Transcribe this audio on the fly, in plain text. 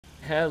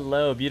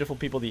Hello, beautiful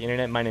people of the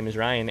internet. My name is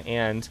Ryan,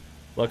 and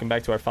welcome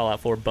back to our Fallout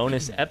 4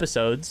 bonus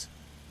episodes.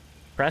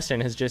 Preston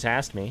has just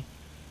asked me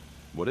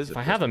what is it, if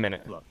I have a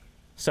minute. Look,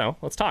 So,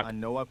 let's talk. I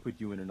know I put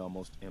you in an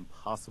almost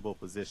impossible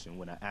position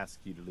when I asked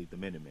you to lead the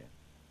Minutemen.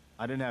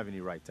 I didn't have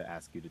any right to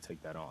ask you to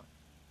take that on.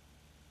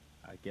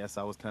 I guess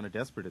I was kind of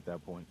desperate at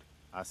that point.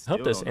 I still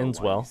hope this don't know ends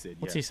why well. you said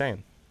What's yes. he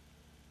saying?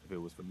 If it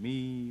was for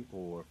me,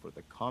 or for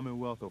the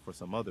Commonwealth, or for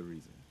some other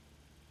reason,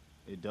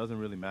 it doesn't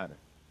really matter.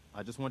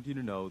 I just want you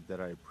to know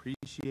that I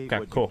appreciate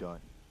what cool. you've done.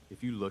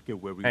 If you look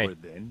at where we Hey. were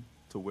then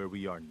to where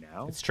we are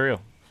now, It's true.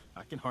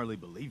 I can hardly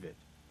believe it.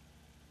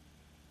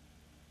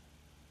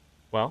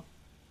 Well,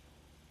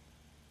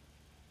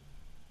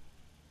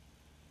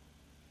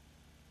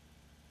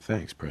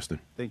 Thanks, Preston.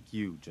 Thank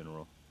you,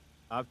 General.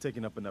 I've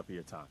taken up enough of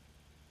your time.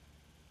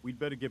 We'd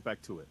better get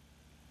back to it.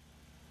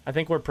 I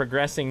think we're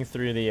progressing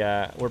through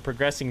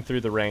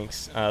the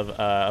ranks of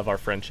our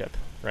friendship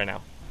right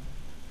now.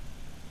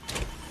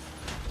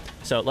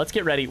 So let's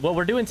get ready. What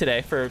we're doing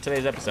today for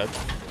today's episode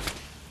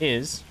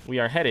is we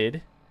are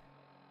headed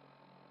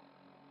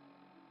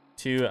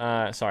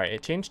to sorry,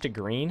 it changed to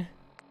green.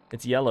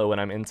 It's yellow when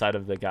I'm inside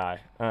of the guy.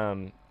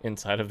 When I'm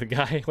inside of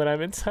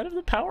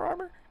the power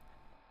armor.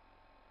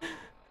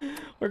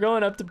 We're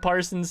going up to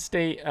Parsons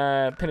State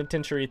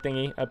Penitentiary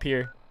thingy up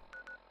here.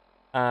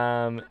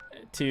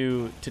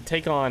 To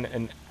take on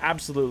an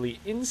absolutely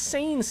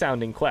insane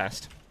sounding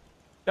quest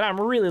that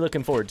I'm really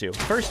looking forward to.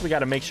 First, we got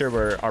to make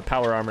sure our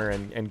power armor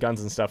and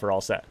guns and stuff are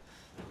all set.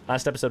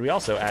 Last episode, we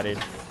also added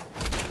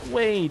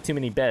way too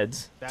many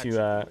beds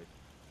to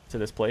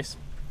this place.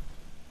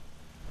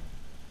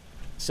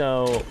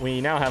 So we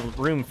now have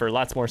room for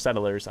lots more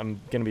settlers. I'm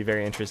going to be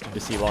very interested to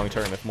see long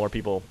term if more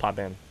people pop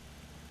in.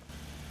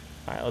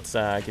 All right, let's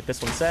get this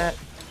one set.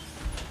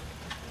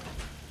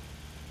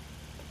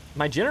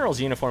 My general's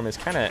uniform is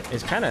kind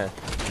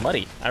of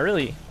muddy. I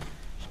really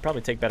should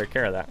probably take better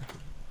care of that.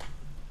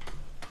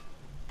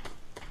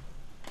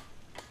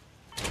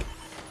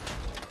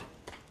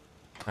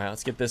 All right,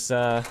 let's get this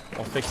all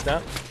fixed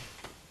up.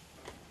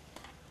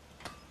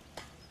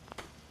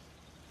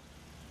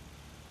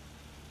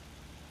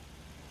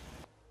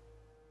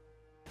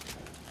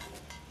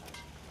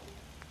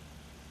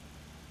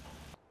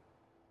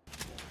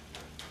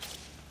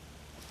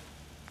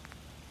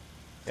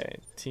 Okay,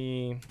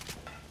 T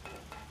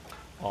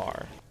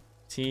R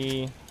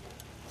T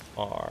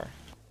R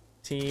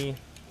T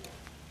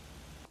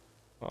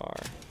R.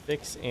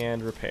 Fix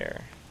and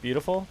repair.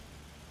 Beautiful.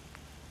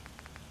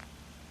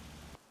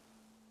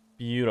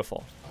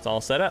 Beautiful. It's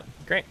all set up.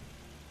 Great.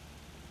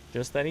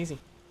 Just that easy.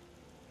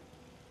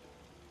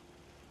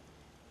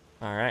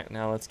 All right,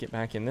 now let's get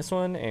back in this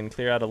one and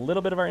clear out a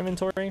little bit of our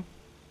inventory.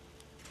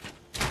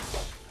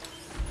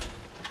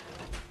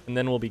 And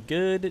then we'll be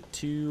good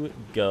to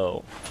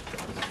go.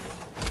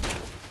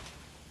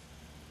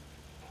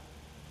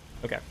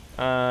 Okay.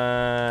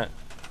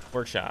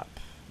 Workshop.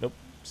 Nope.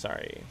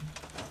 Sorry.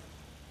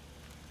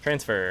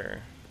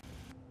 Transfer.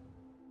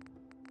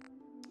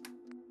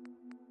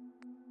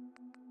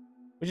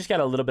 We just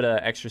got a little bit of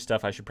extra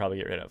stuff I should probably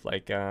get rid of.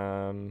 Like,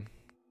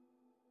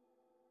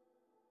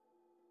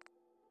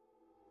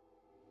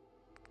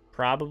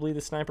 probably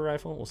the sniper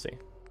rifle. We'll see.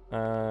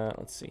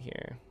 Let's see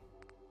here.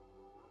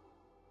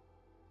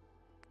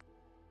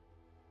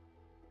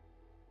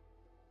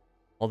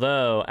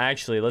 Although,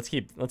 actually, let's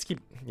get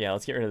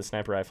rid of the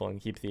sniper rifle and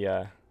keep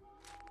the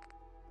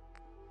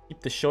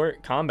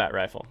short combat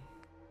rifle.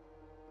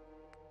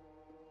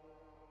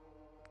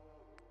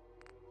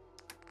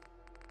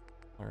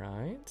 All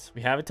right,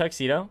 we have a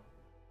tuxedo.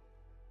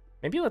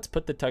 Maybe let's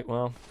put the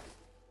well,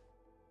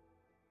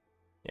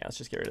 yeah, let's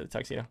just get rid of the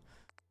tuxedo.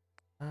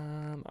 All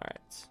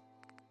right.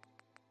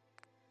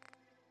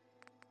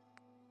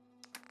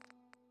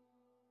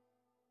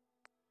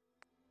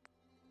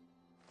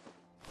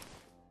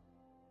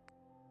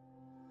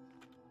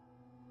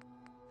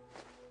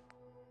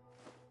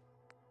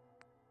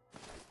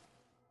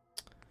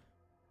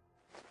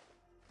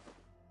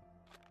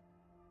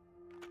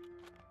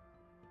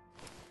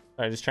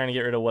 All right, just trying to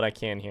get rid of what I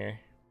can here.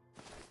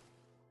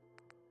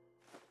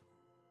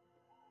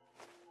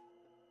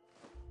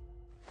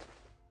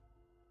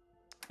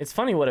 It's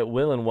funny what it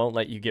will and won't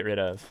let you get rid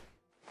of.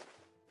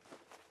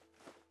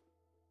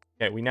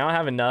 Okay, we now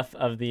have enough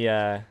of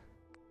the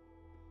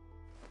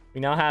we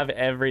now have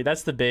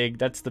that's the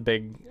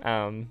big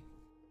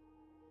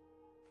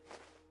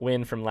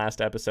win from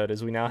last episode,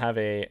 is we now have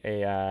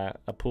a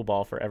pool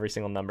ball for every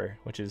single number,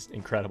 which is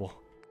incredible.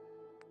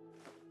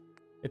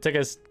 It took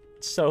us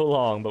so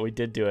long, but we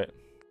did do it.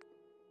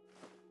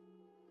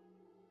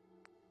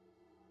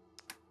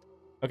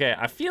 Okay,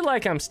 I feel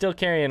like I'm still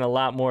carrying a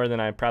lot more than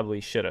I probably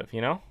should have, you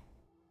know?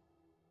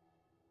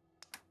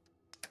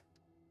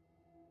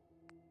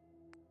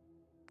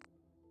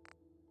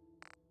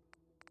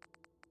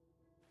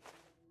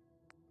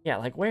 Yeah,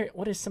 like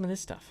what is some of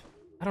this stuff?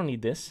 I don't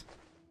need this.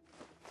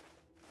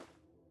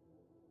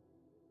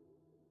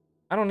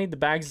 I don't need the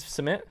bags of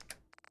cement.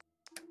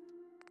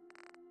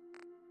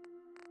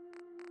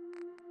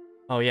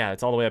 Oh yeah,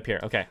 it's all the way up here.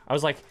 Okay, I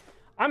was like,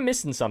 I'm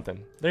missing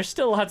something. There's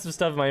still lots of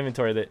stuff in my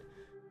inventory that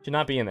should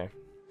not be in there.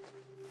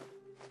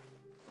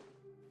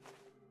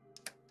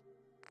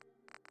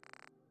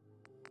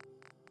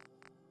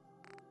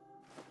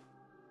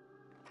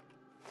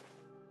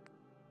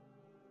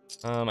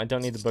 I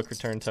don't need the book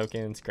return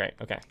tokens. Great,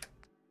 okay.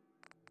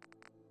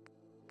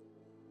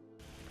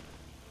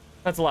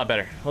 That's a lot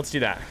better. Let's do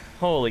that.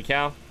 Holy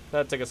cow,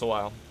 that took us a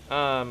while.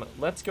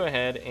 Let's go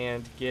ahead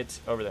and get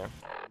over there.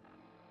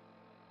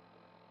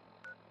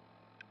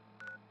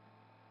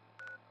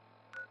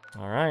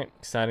 All right,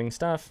 exciting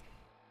stuff.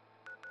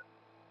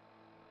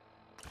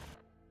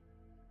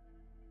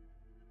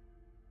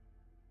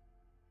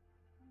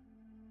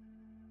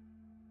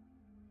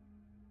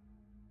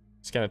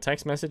 Just got a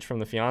text message from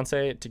the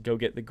fiance to go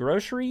get the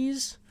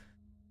groceries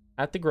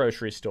at the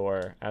grocery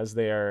store, as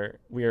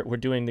we're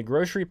doing the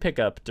grocery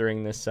pickup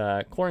during this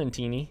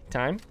quarantine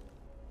time,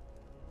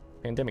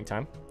 pandemic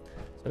time.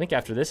 So I think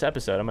after this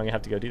episode, I'm gonna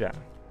have to go do that.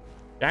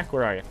 Jack,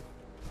 where are you?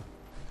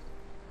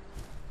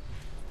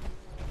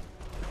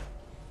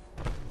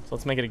 So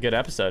let's make it a good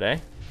episode, eh?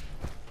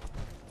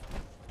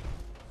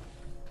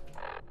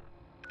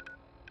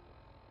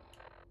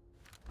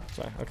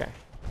 So, okay.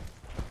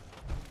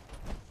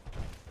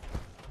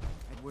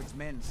 Edward's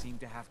men seem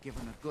to have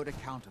given a good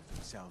account of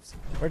themselves.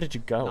 Where did you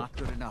go? Not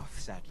good enough,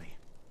 sadly.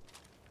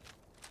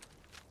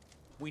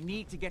 We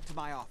need to get to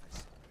my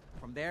office.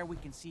 From there, we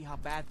can see how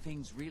bad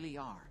things really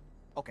are.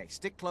 Okay,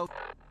 stick close.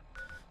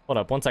 Hold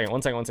up, one second.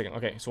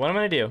 Okay, so what I'm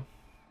gonna do,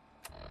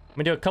 I'm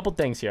gonna do a couple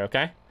things here,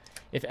 okay?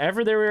 If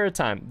ever there were a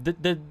time,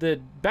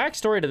 the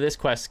backstory to this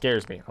quest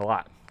scares me a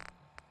lot.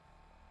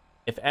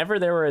 If ever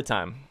there were a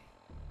time,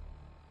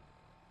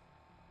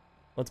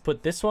 let's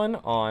put this one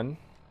on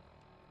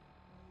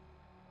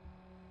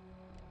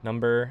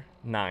number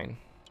 9.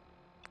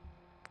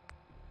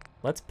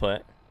 Let's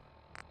put,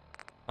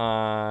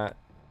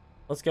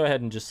 let's go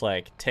ahead and just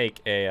like take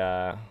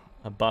a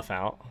buff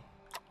out.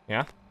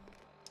 Yeah.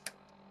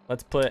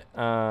 Let's put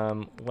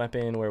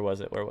weapon. Where was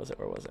it?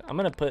 I'm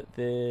gonna put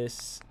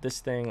this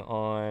thing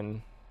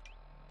on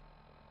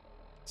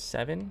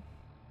 7,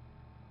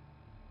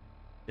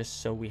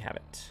 just so we have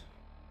it.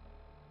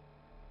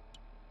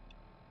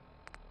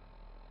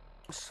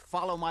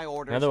 Follow my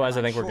orders. Otherwise,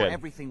 I think we're good.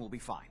 Everything will be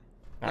fine.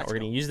 All right, we're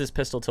gonna use this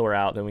pistol till we're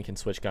out. Then we can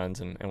switch guns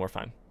and we're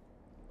fine.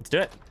 Let's do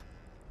it.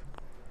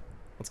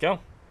 Let's go.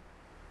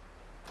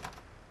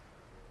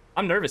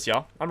 I'm nervous,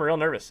 y'all. I'm real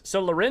nervous.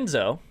 So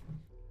Lorenzo,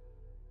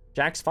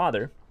 Jack's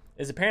father,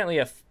 is apparently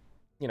a,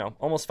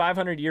 almost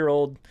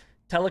 500-year-old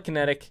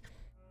telekinetic,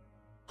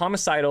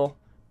 homicidal,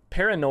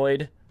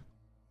 paranoid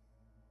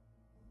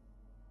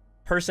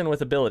person with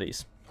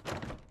abilities.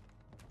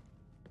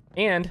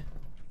 And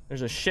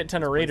there's a shit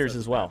ton of raiders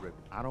as well.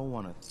 I don't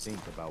want to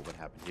think about what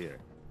happened here.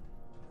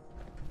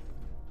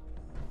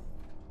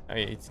 I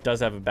mean, it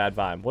does have a bad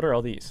vibe. What are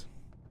all these?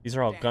 These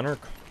are all gunner.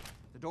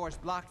 The door's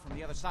blocked from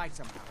the other side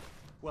somehow.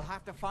 We'll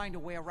have to find a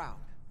way around.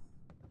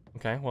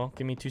 Okay, well,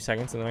 give me 2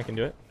 seconds and then I can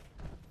do it.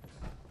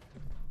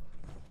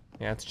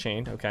 Yeah, it's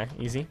chained. Okay,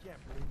 easy.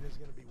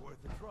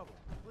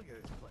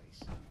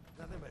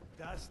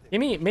 Give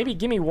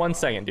me 1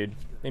 second, dude.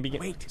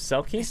 Maybe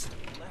cell key?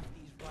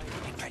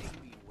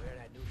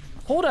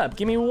 Hold up,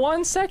 give me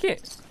 1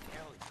 second.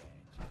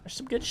 There's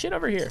some good shit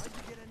over here.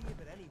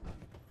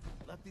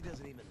 Lefty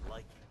doesn't even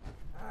like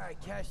it. Alright,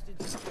 cashed in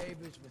some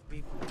favors with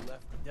people who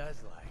Lefty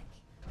does like.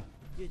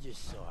 You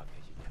just saw it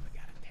because you never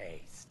got a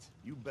taste.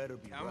 You better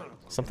be right.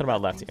 Something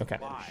about Lefty. Okay.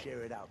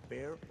 Share it out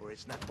fair, or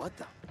it's not. What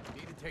the?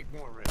 Need to take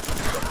more risks.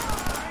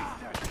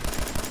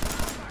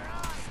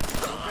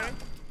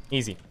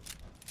 Easy.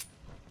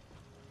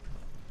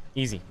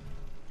 Easy.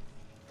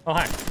 Oh,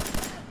 hi.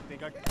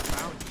 Think I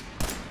found you.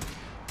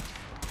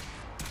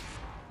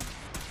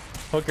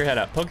 Poke your head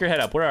up. Poke your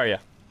head up. Where are you?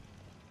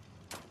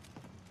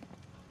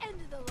 End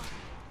of the line.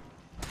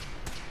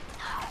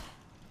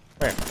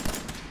 Where?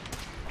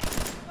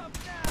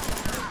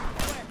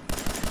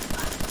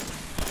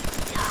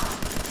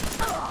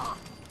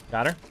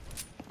 Got her.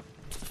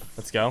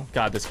 Let's go.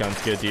 God, this gun's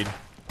good, dude.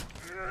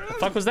 The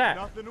fuck was that?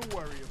 Nothing to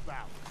worry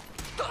about.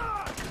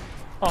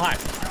 Oh, hi.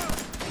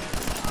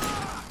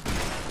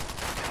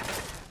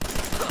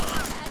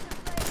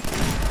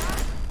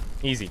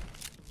 Easy.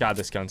 God,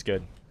 this gun's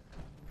good.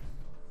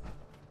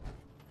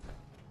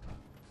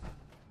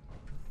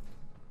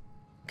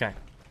 Okay.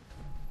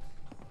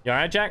 You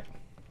alright, Jack?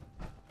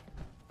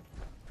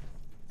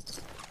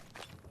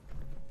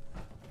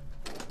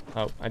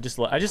 Oh, I just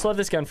love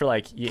this gun for,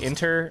 like, you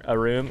enter a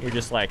room, you're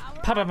just like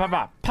pa pa pa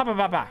pa pa pa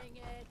pa pa.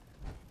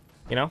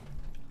 You know?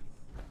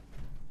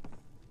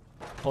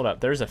 Hold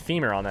up, there's a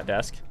femur on that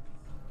desk.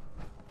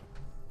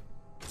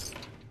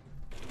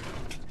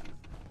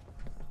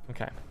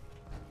 Okay.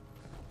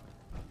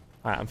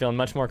 Alright, I'm feeling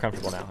much more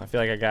comfortable now. I feel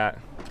like I got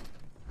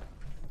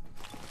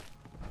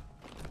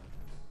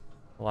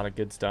a lot of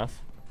good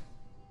stuff.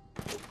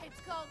 It's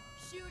called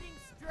shooting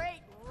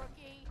straight,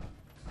 rookie.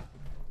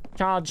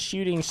 Called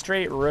shooting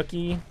straight,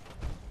 rookie.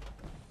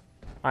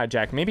 Alright,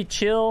 Jack, maybe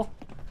chill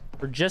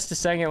for just a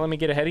second. Let me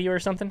get ahead of you or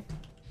something.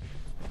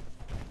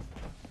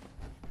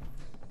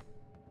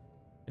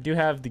 I do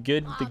have the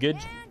good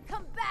Man,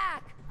 come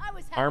back. I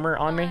was having armor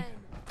on me. fun.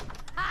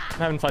 I'm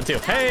having fun too.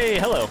 Hey,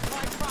 hello.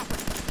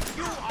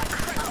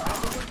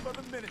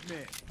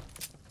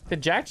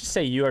 Did Jack just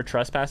say you are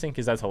trespassing?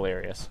 Because that's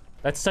hilarious.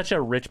 That's such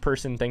a rich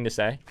person thing to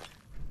say.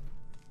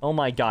 Oh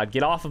my god,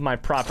 get off of my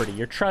property.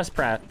 You're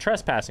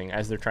trespassing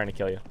as they're trying to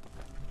kill you.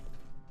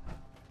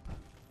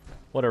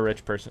 What a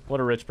rich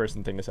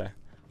person thing to say.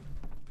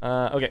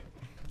 Okay.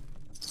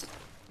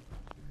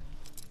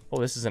 Oh,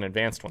 this is an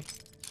advanced one.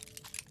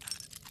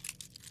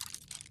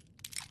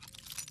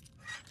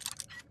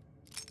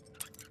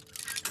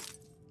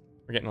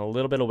 We're getting a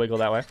little bit of wiggle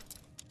that way.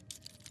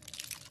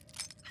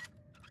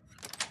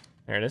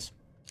 There it is.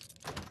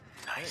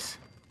 Nice.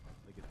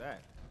 Look at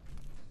that.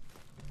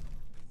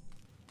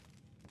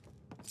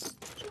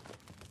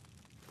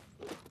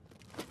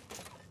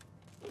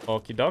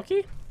 Okie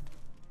dokie.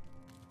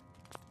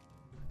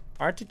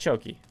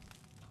 Artichoke.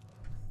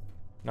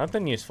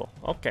 Nothing useful.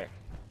 Okay.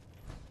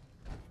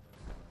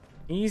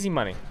 Easy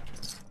money.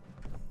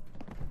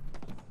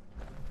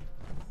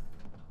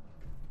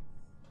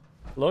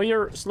 Slow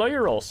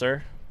your roll,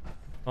 sir.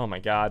 Oh my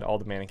god, all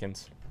the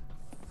mannequins.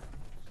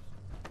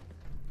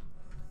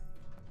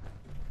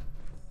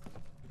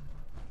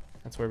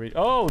 That's where we...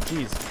 Oh,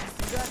 jeez.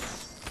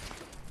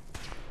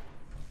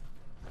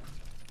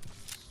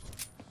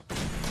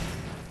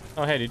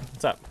 Oh, hey, dude.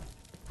 What's up?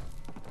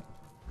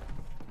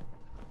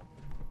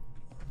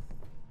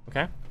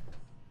 Okay.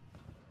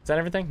 Is that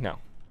everything? No.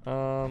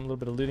 A little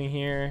bit of looting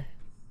here.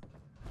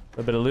 A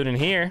little bit of looting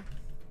here.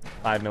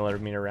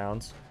 5mm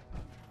rounds.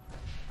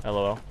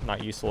 LOL.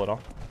 Not useful at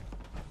all.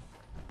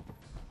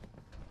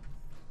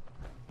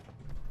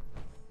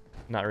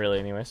 Not really,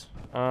 anyways.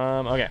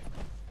 Okay.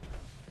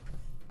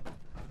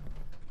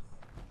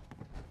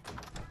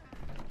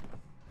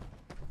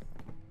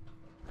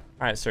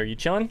 Alright, sir. You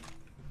chilling?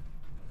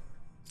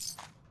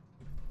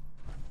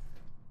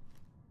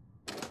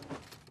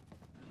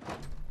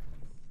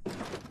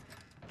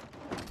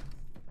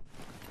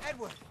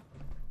 Edward,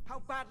 how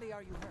badly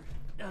are you hurt?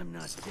 I'm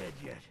not dead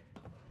yet,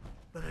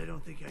 but I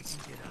don't think I can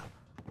get up.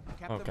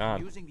 Kept Oh, them God.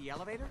 from using the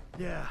elevator?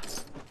 Yeah.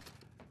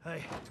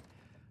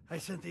 I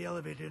sent the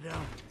elevator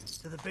down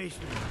to the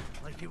basement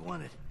like you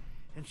wanted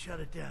and shut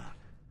it down.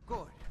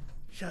 Good.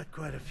 Shot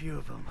quite a few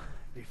of them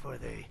before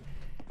they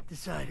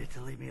decided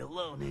to leave me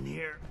alone in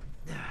here.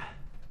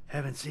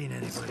 Haven't seen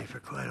anybody for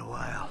quite a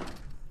while.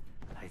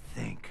 I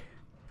think.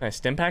 Can I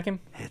stim pack him?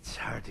 It's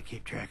hard to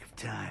keep track of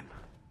time.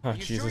 Oh,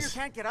 You sure you Jesus.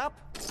 can't get up?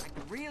 I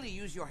could really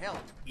use your help.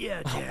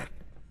 Yeah, Jack.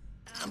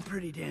 I'm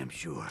pretty damn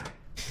sure.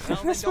 Well,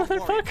 then This don't worry.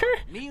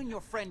 motherfucker? Me and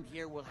your friend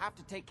here will have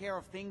to take care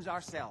of things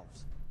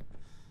ourselves.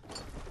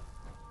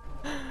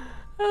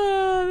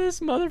 Oh, this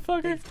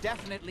motherfucker. They've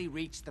definitely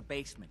reached the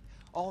basement.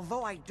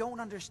 Although I don't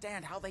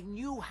understand how they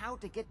knew how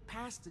to get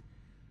past it.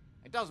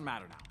 It doesn't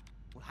matter now.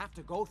 We'll have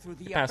to go through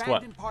the Past what?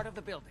 abandoned part of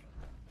the building.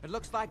 It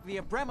looks like the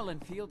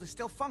Bremelin field is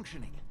still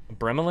functioning.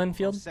 Bremelin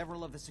field?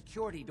 Several of the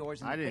security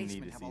doors in I the didn't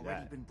need basement to have see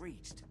already that. been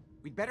breached.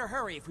 We'd better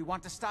hurry if we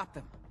want to stop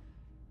them.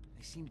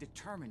 They seem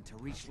determined to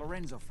reach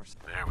Lorenzo for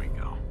There we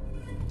go.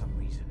 some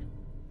reason.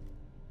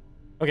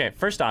 Okay,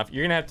 first off,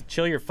 you're gonna have to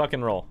chill your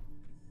fucking roll.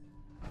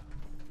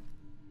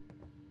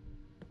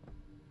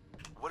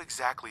 What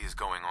exactly is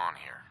going on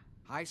here?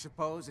 I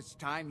suppose it's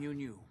time you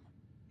knew.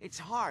 It's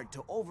hard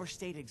to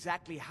overstate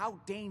exactly how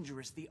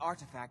dangerous the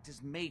artifact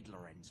has made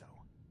Lorenzo.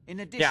 In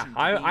addition to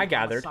I being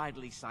gathered.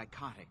 homicidally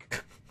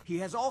psychotic, he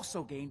has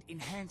also gained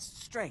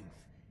enhanced strength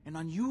and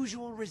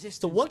unusual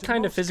resistance. So what to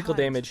kind of most physical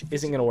kinds damage of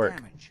isn't gonna physical work?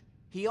 damage.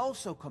 He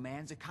also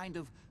commands a kind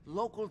of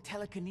local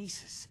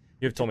telekinesis.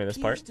 You have told me this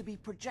part. Appears to be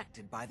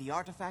projected by the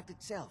artifact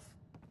itself.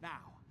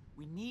 Now,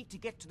 we need to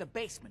get to the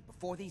basement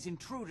before these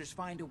intruders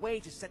find a way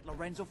to set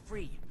Lorenzo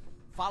free.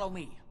 Follow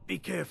me. Be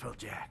careful,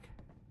 Jack.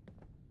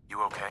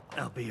 You okay?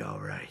 I'll be all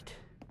right.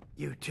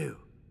 You too.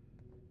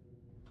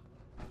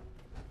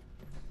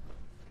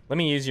 Let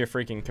me use your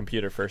freaking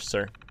computer first,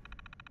 sir.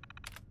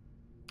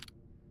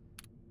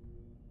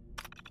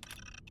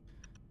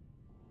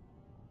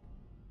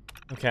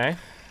 Okay.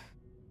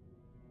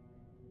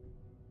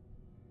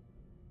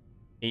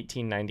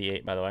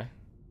 1898, by the way,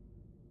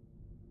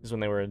 is when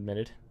they were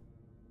admitted.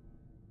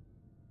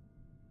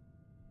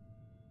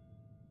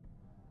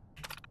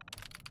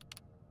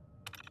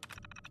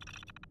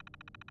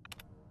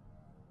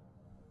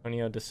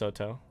 Antonio de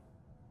Soto.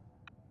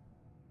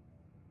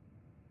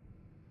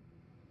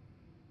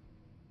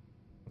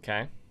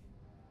 Okay.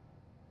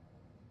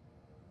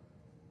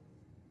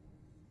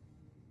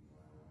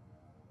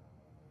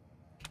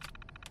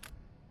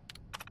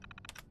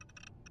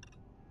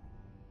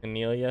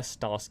 Amelia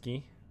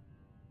Stalsky.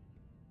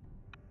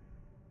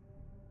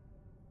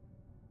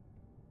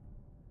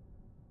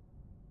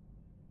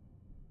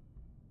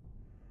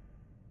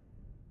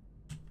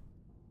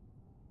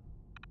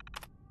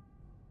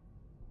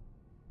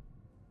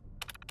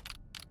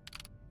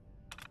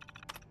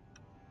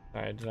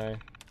 Alright, did I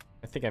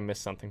think I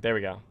missed something. There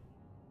we go.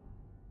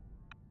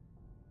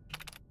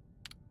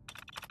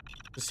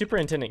 The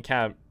Superintendent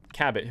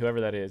Cabot, whoever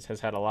that is,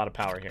 has had a lot of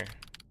power here.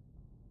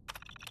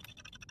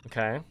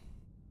 Okay.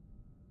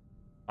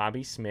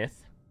 Bobby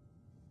Smith.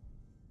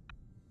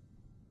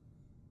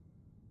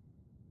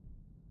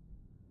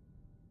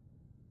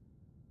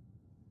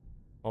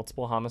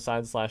 Multiple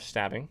homicide /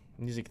 stabbing.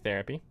 Music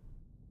therapy.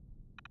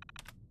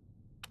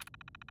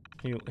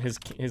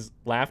 His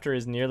laughter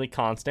is nearly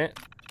constant.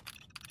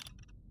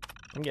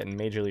 I'm getting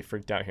majorly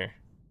freaked out here.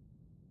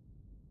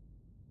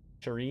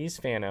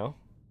 Cherise Fano.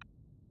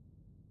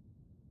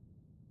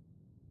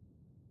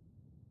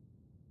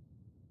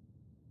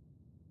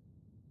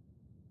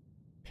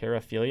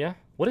 Paraphilia?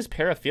 What is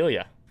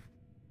paraphilia?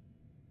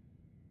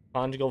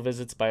 Conjugal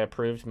visits by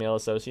approved male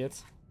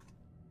associates.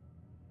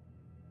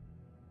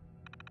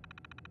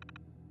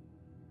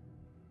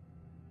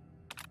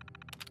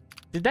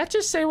 Did that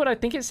just say what I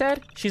think it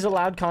said? She's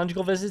allowed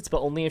conjugal visits, but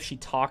only if she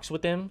talks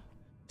with him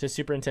to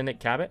Superintendent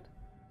Cabot.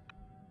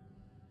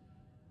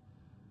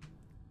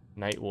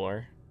 Night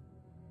War.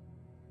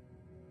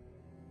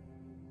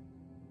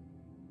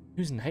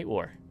 Who's Night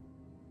War?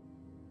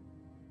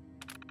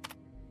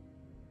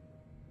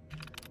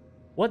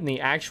 What in the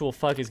actual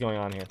fuck is going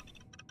on here?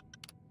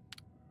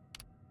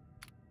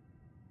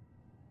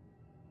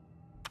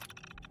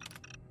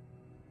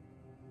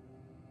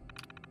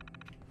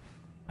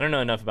 I don't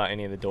know enough about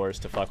any of the doors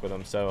to fuck with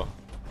them, so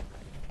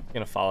I'm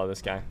gonna follow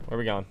this guy. Where are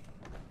we going?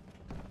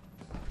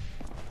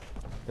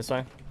 This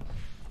way?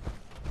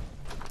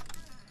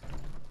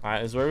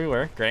 Alright, this is where we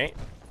were. Great.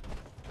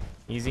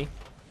 Easy.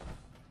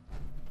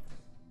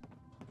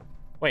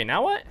 Wait,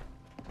 now what?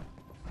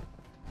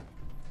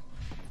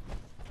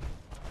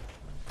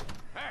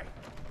 Hey.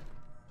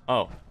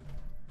 Oh.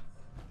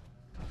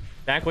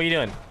 Jack, what are you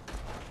doing?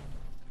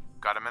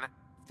 Got a minute?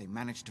 They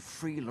managed to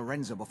free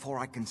Lorenzo before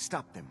I can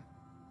stop them.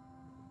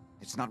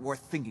 It's not worth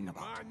thinking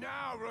about. Come on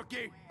now,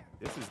 rookie.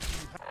 This is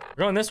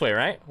We're going this way,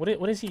 right?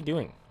 What is he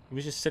doing? He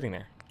was just sitting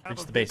there.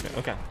 Reach the basement.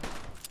 Okay.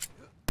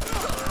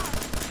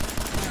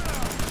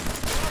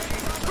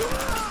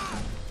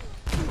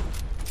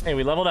 Hey,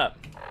 we leveled up.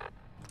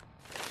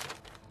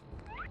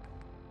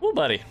 Ooh,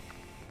 buddy.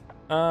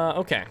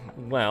 Okay.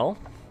 Well.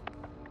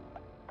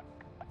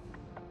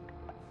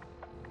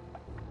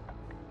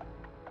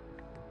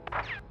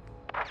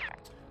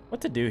 What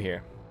to do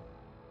here?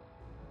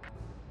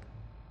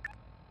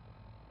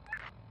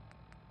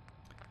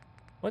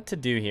 What to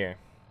do here?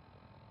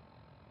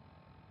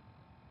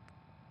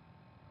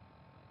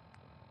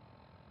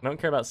 I don't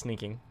care about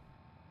sneaking.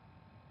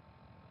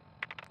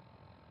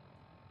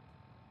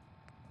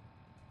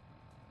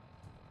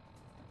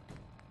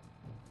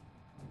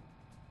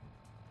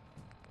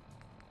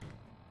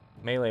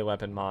 Melee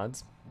weapon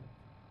mods.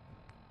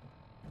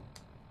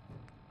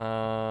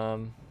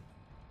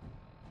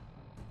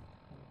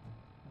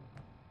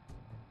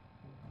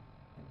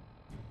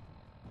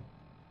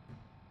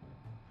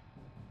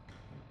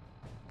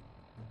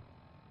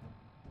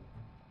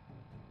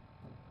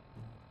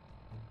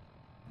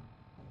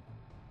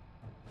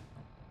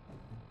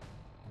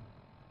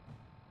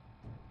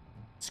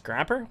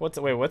 Scrapper?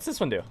 What's this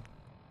one do?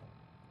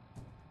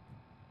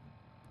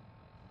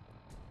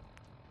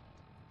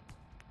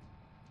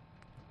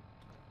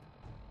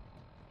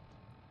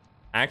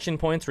 Action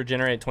points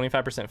regenerate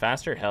 25%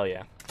 faster? Hell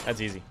yeah.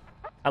 That's easy.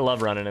 I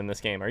love running in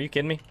this game. Are you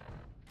kidding me?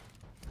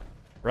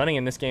 Running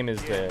in this game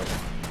is the...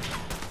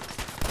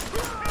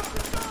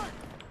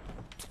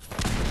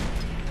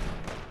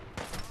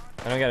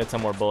 I don't got a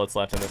ton more bullets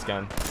left in this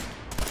gun.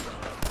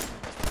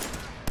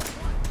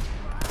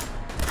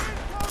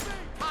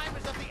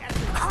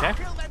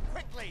 Okay.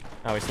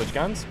 Now we switch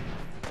guns.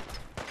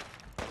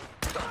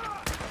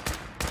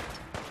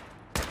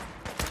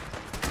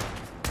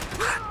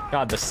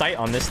 God, the sight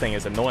on this thing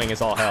is annoying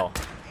as all hell.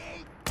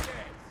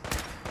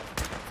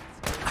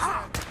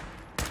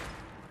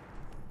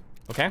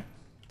 Okay.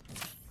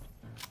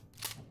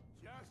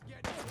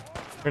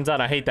 Turns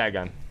out I hate that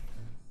gun.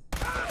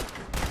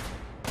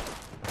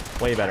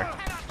 Way better.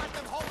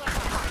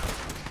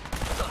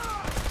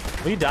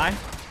 Will you die?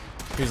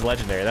 He was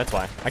legendary, that's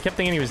why. I kept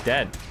thinking he was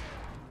dead.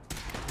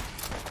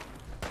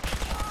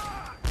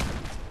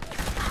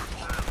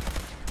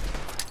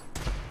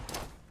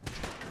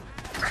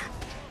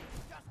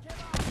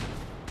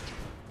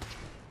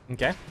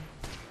 Okay.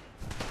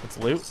 Let's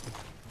loot.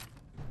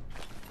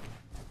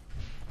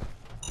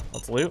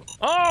 Let's loot.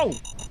 Oh!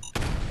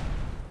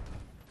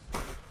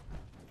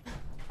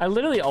 I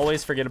literally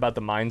always forget about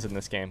the mines in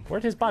this game.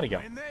 Where'd his body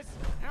go?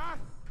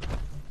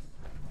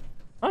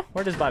 Huh?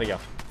 Where'd his body go?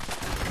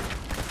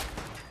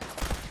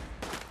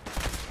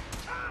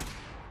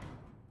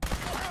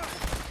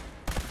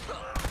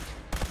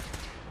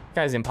 This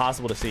guy's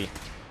impossible to see.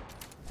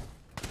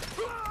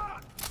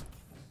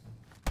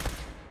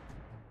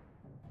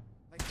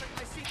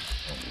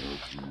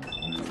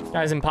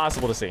 Guy's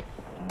impossible to see.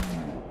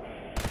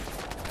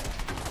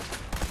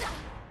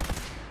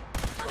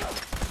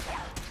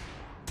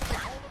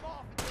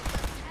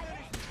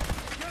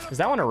 Is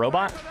that one a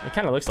robot? It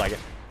kind of looks like it.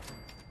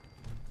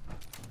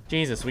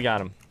 Jesus, we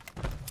got him.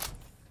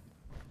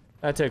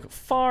 That took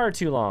far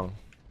too long.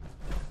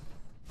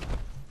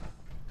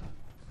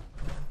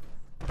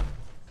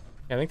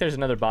 Yeah, I think there's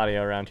another body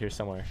around here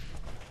somewhere.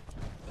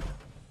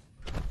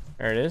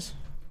 There it is.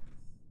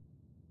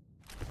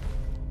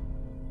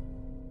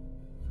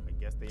 I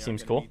guess they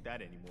Seems aren't cool. gonna need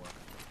that anymore.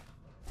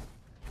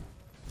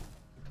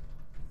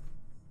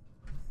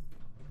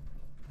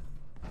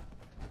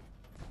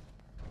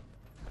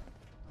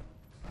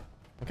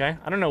 Okay,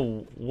 I don't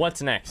know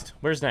what's next.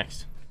 Where's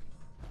next?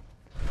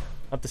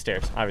 Up the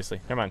stairs, obviously.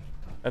 Never mind.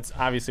 That's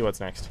obviously what's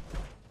next.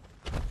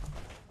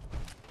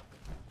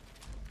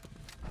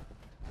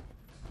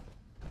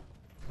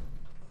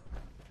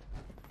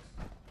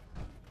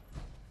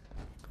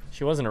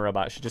 She wasn't a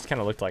robot. She just kind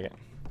of looked like it.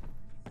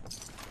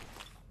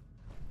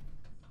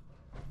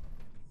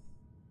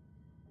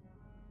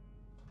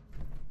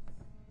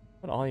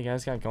 What all you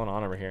guys got going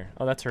on over here?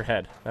 Oh, that's her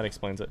head. That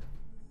explains it.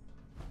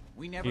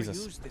 We never Jesus.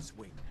 used this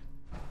wing.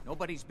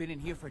 Nobody's been in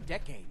here for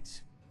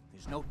decades.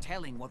 There's no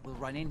telling what we'll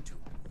run into.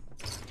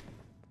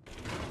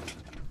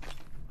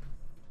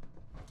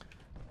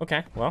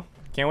 Okay, well,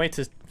 can't wait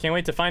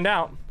to find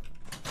out.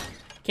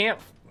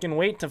 Can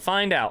wait to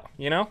find out,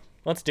 you know?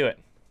 Let's do it.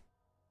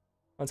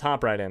 Let's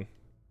hop right in.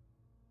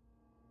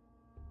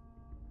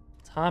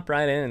 Let's hop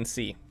right in and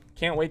see.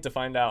 Can't wait to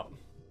find out.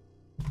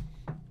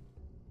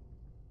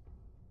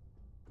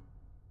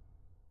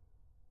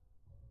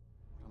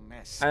 A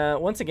mess.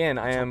 Once again,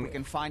 I Let's hope am we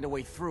can find a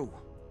way through.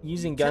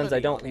 using guns I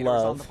Utility don't elevator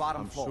is on the love.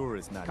 bottom I'm floor. sure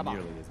it's not Come on.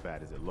 nearly as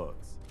bad as it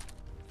looks.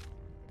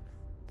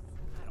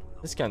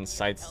 This gun's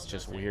sights is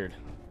just weird.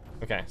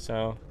 Okay,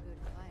 so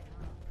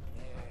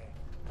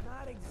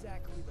Not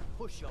exactly the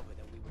pushover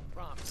that we were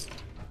promised.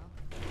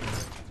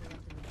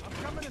 I'm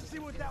coming to see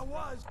what that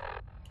was.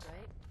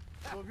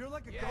 Right? So if you're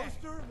like a ghost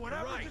or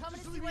whatever, I'm just, coming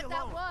to just see leave me what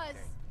that alone. was.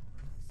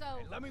 So,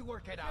 Let me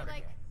work it you're out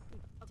like again.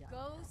 a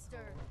ghost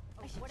or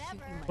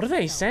whatever. what are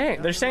they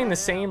saying? They're saying the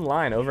same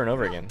line over and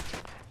over again.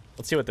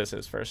 Let's see what this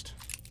is first.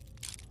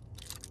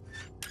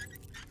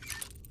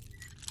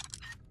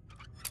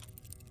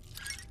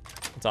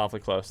 It's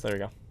awfully close. There we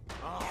go.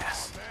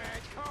 Yes. Man,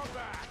 come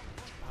back.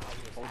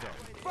 Hold on.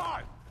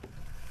 Fine.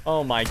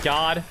 Oh my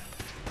god.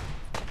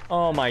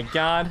 Oh my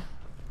god.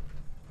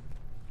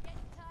 Getting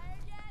tired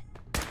yet?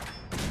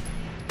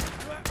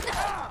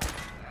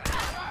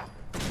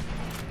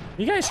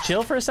 You guys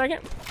chill for a second?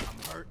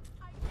 I'm hurt.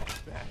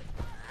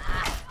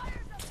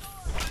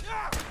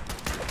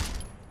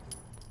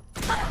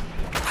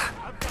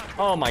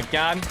 Oh my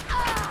god.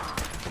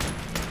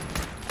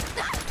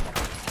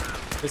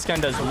 This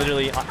gun does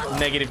literally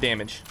negative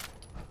damage.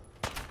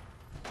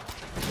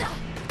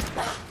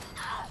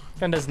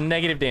 Gun does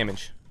negative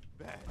damage.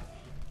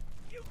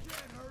 You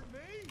can't hurt me.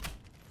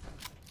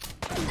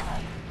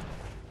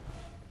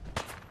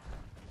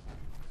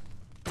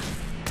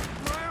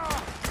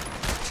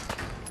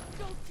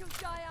 Don't you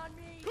die on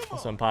me.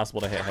 Also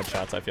impossible to hit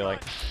headshots, I feel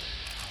like.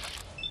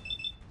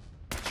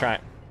 Try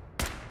it.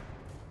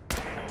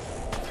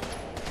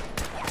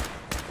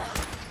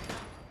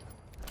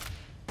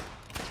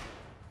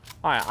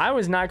 Alright, I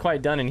was not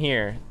quite done in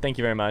here. Thank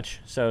you very much.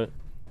 So,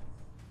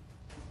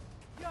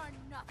 You're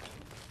nothing.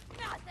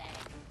 Nothing.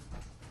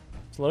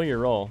 slow your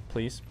roll,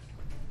 please.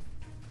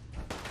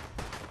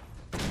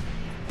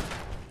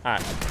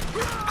 Alright.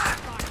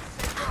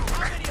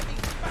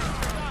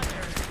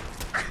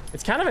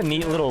 It's kind of a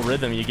neat little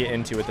rhythm you get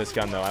into with this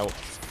gun, though.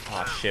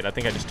 Oh shit! I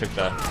think I just took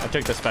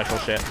the special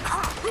shit.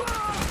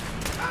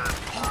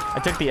 I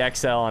took the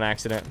XL on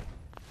accident.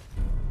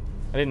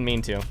 I didn't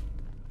mean to.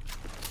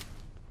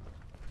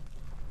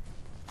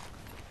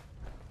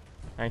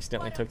 I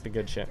accidentally took the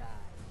good shit.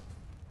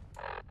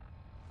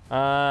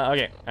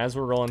 Okay, as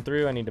we're rolling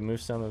through, I need to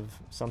move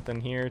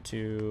something here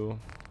to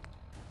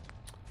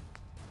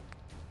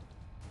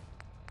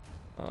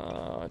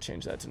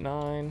change that to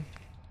 9.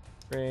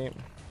 Great.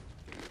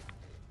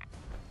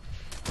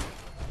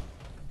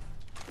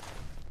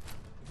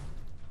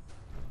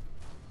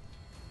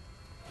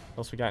 What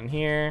else we got in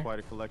here? Quite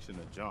a collection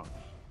of junk.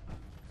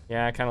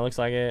 Yeah, it kind of looks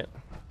like it.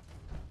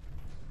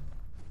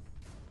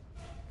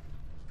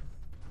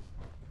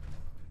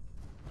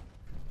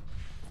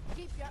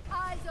 Keep your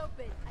eyes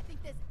open. I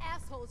think this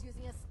asshole's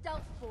using a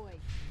stealth boy.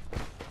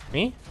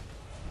 Me?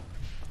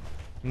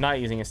 I'm not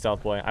using a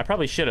stealth boy. I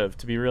probably should have,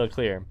 to be real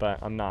clear, but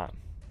I'm not.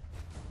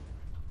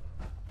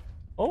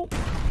 Oh.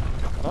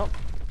 Well.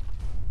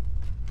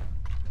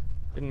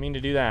 Didn't mean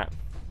to do that.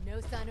 No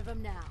sign of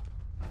him now.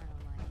 I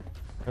don't like it.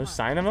 No Come on,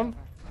 sign of it's him? over.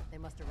 They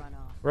must have run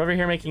off. We're over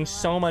here making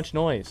so much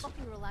noise.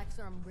 Fucking relax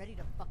or I'm ready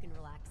to fucking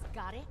relax.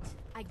 Got it?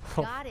 I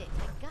got it.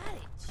 I got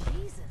it.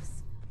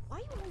 Jesus. Why are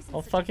you always in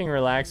I'll such a fucking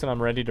relax when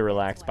I'm ready to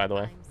relax, That's by the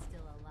why way. I'm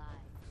still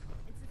alive.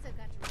 And since I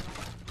got to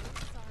relax, I'm really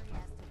sorry I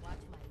have to watch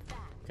my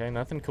back. Okay,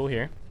 nothing cool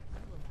here.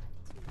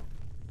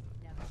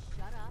 Now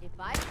shut up. If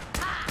I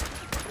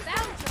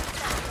found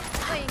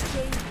yourself playing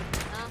games with me,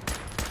 huh?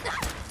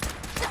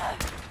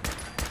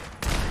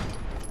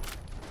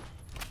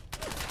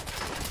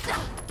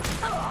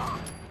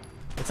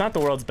 It's not the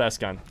world's best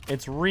gun.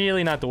 It's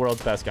really not the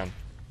world's best gun.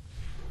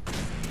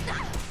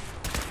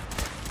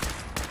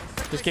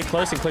 Just get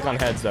close and click on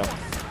heads, though.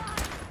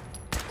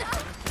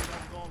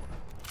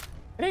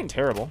 It ain't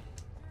terrible.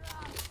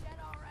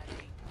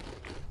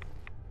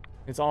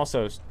 It's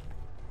also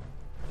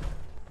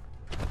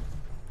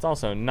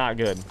not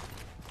good.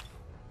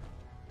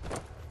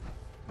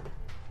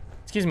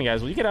 Excuse me,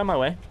 guys. Will you get out of my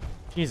way?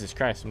 Jesus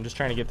Christ. I'm just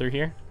trying to get through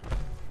here.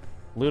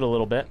 Loot a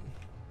little bit.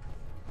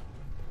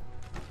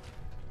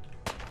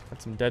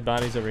 Got some dead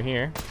bodies over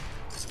here.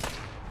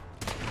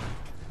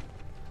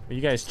 Will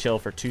you guys chill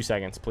for 2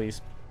 seconds,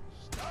 please?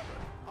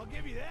 I'll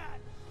give you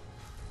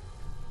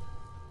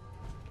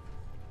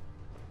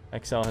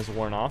that. XL has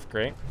worn off.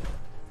 Great.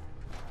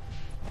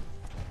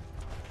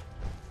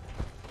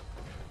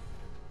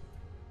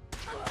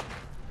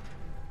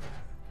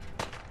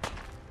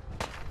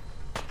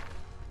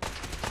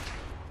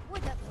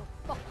 Where'd that little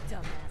fuck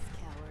dumbass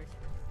coward?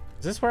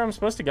 Is this where I'm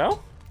supposed to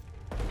go?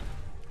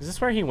 Is this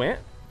where he went?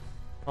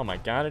 Oh my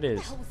god, it is.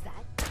 What the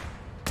hell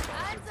was that?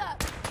 Hands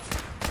up!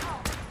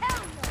 Oh,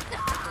 hell no!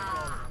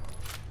 Ah!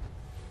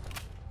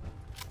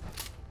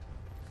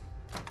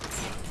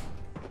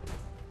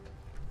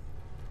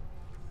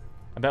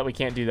 I bet we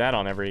can't do that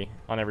on every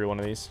one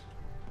of these.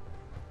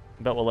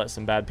 I bet we'll let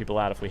some bad people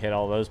out if we hit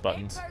all those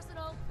buttons. Ain't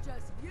personal,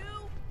 just you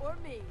or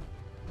me.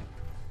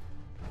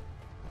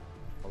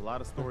 A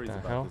lot of stories the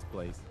about hell? this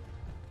place.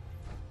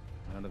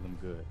 None of them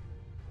good.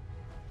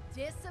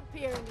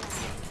 Disappearing now.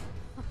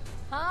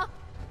 Huh?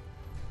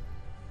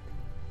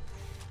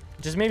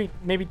 Just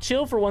maybe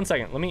chill for 1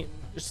 second. Let me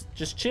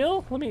just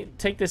chill. Let me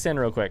take this in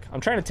real quick. I'm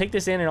trying to take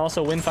this in and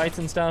also win fights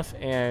and stuff,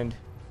 and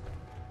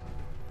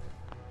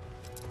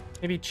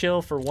maybe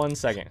chill for 1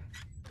 second.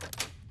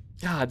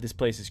 God, this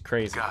place is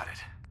crazy. Got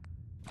it.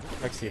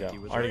 Tuxedo.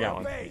 Already got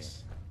one.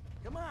 Face.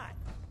 Come on.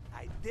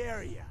 I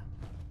dare ya.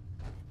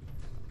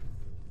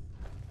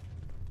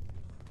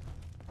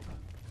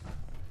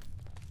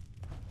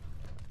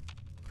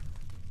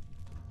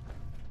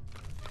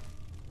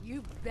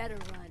 You better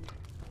run.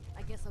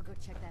 I guess I'll go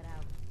check that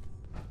out.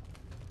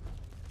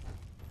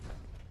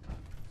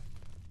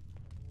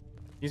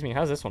 Excuse me,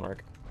 how's this one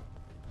work?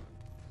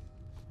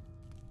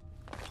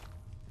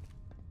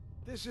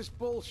 This is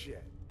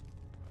bullshit.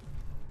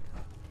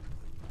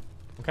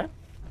 Okay.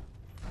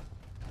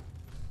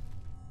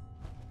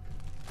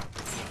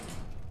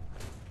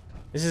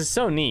 This is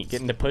so neat,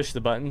 getting to push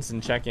the buttons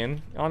and check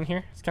in on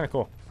here. It's kind of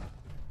cool.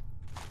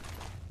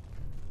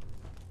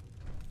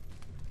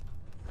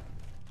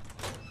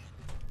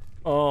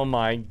 Oh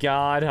my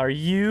god, are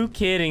you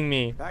kidding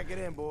me? Pack it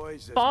in,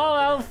 boys. There's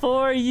Fallout nothing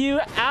 4, you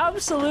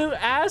absolute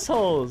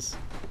assholes.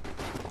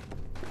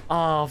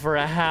 Oh, for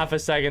a half a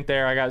second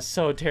there, I got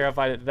so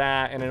terrified at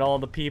that and at all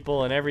the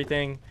people and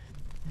everything.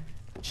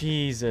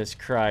 Jesus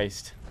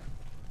Christ.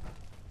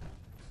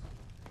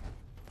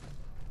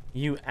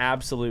 You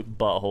absolute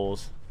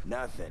buttholes.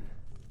 Nothing.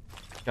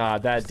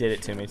 God, that did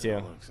it to me too.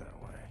 Looks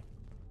that way.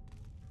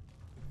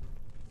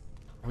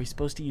 Are we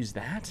supposed to use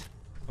that?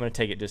 I'm gonna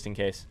take it just in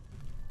case.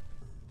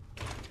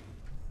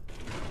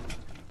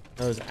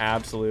 Those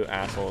absolute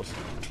assholes.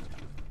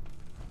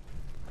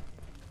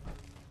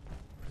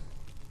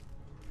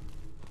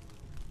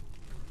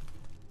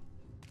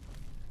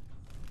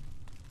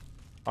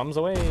 Thumbs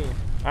away.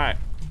 Alright.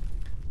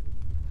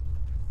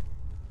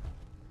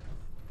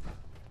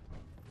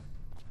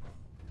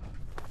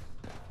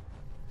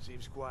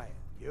 Seems quiet.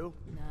 You?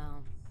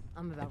 No,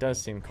 I'm about. It does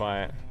seem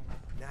quiet.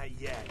 Not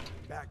yet.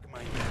 Back of my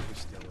neck is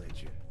still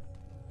itching.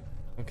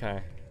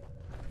 Okay.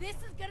 This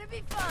is gonna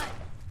be fun.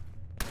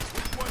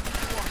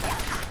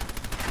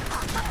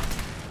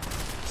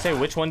 Say,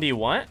 which one do you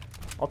want?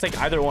 I'll take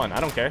either one. I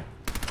don't care.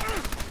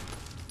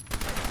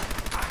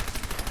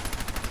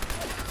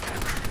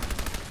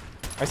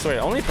 I swear,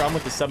 the only problem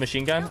with the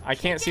submachine gun, I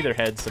can't see their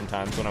heads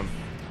sometimes when I'm...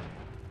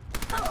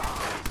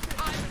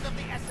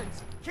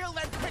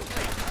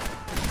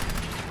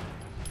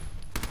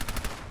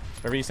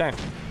 Whatever you say.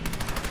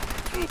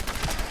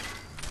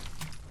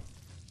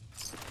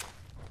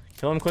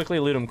 Kill him quickly,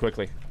 loot him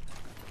quickly.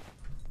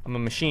 I'm a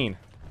machine.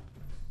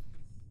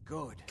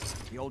 Good.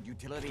 The old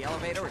utility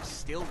elevator is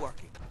still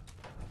working.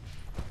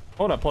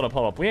 Hold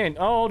up. We ain't...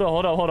 Oh,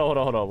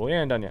 hold up. We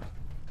ain't done yet.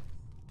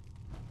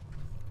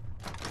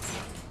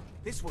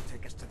 This will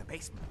take us to the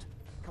basement.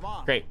 Come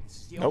on. Great. This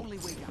is the Nope. only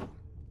way down.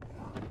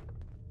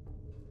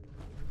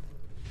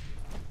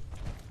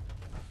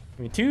 Give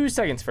me 2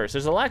 seconds first.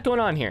 There's a lot going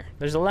on here.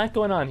 What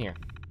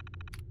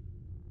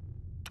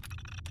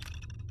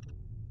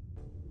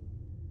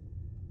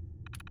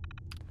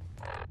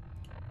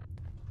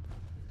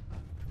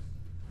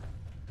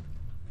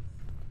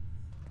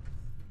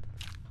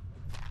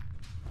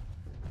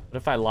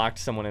if I locked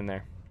someone in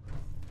there?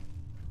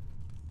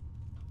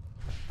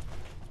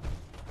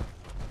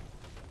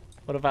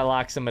 What if I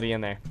lock somebody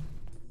in there?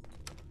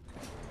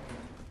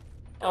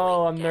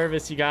 Oh, I'm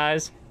nervous, you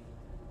guys.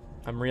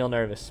 I'm real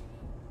nervous.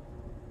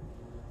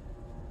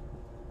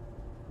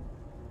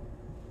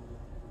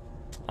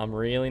 I'm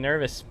really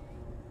nervous.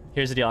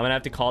 Here's the deal. I'm gonna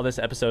have to call this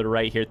episode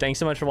right here. Thanks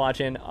so much for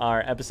watching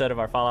our episode of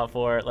our Fallout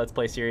 4 Let's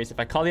Play series. If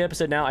I call the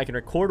episode now, I can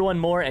record one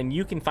more and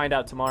you can find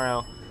out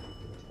tomorrow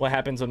what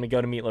happens when we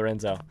go to meet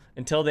Lorenzo.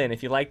 Until then,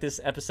 if you like this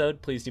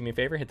episode, please do me a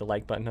favor, hit the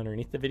like button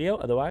underneath the video.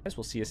 Otherwise,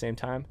 we'll see you same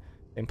time,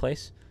 same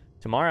place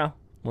tomorrow.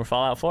 more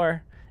Fallout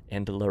 4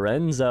 and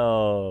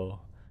Lorenzo.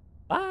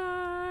 Bye.